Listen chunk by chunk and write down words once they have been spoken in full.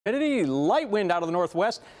Humidity, light wind out of the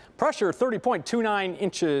northwest, pressure 30.29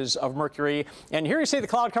 inches of mercury. And here you see the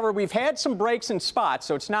cloud cover. We've had some breaks in spots,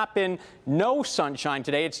 so it's not been no sunshine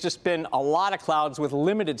today. It's just been a lot of clouds with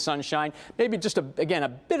limited sunshine. Maybe just, again, a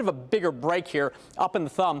bit of a bigger break here up in the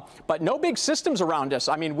thumb, but no big systems around us.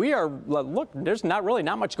 I mean, we are, look, there's not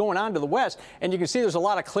much going on to the west, and you can see there's a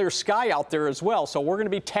lot of clear sky out there as well. So we're going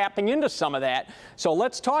to be tapping into some of that. So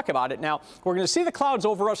let's talk about it. Now, we're going to see the clouds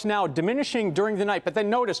over us now diminishing during the night, but then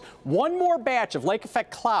notice one more batch of lake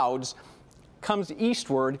effect clouds comes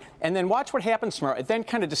eastward, and then watch what happens tomorrow. It then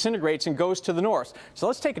kind of disintegrates and goes to the north. So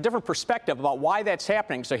let's take a different perspective about why that's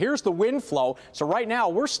happening. So here's the wind flow. So right now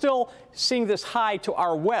we're still seeing this high to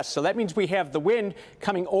our west. So that means we have the wind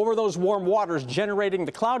coming over those warm waters generating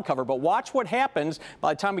the cloud cover. But watch what happens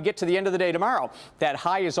by the time we get to the end of the day tomorrow. That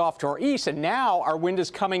high is off to our east, and now our wind is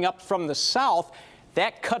coming up from the south.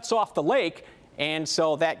 That cuts off the lake, and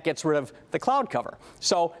so that gets rid of the cloud cover.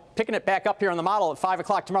 So picking it back up here on the model at 5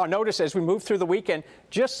 o'clock tomorrow, notice as we move through the weekend,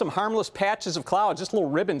 just some harmless patches of clouds, just little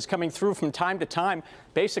ribbons coming through from time to time.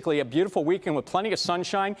 Basically a beautiful weekend with plenty of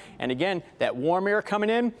sunshine. And again, that warm air coming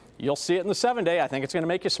in, you'll see it in the 7-day. I think it's going to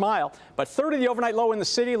make you smile. But 30 the overnight low in the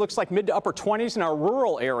city, looks like mid to upper 20s in our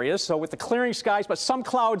rural areas. So with the clearing skies, but some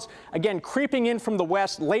clouds, again, creeping in from the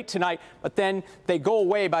west late tonight, but then they go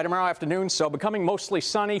away by tomorrow afternoon. So becoming mostly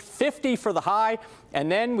sunny, 50 for the high. And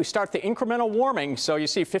then we start the incremental warming. So you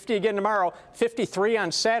see 50 again tomorrow, 53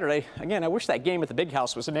 on Saturday. Again, I wish that game at the big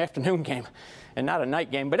house was an afternoon game and not a night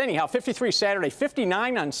game. But anyhow, 53 Saturday,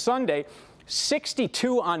 59 on Sunday,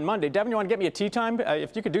 62 on Monday. Devin, you want to get me a tea time?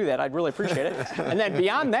 If you could do that, I'd really appreciate it. And then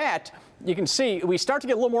beyond that, you can see we start to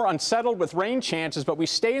get a little more unsettled with rain chances, but we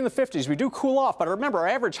stay in the 50s. We do cool off, but remember, our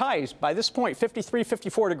average high is, by this point, 53,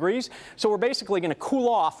 54 degrees. So we're basically going to cool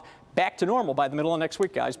off back to normal by the middle of next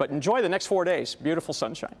week, guys. But enjoy the next 4 days. Beautiful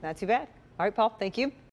sunshine. Not too bad. All right, Paul, thank you.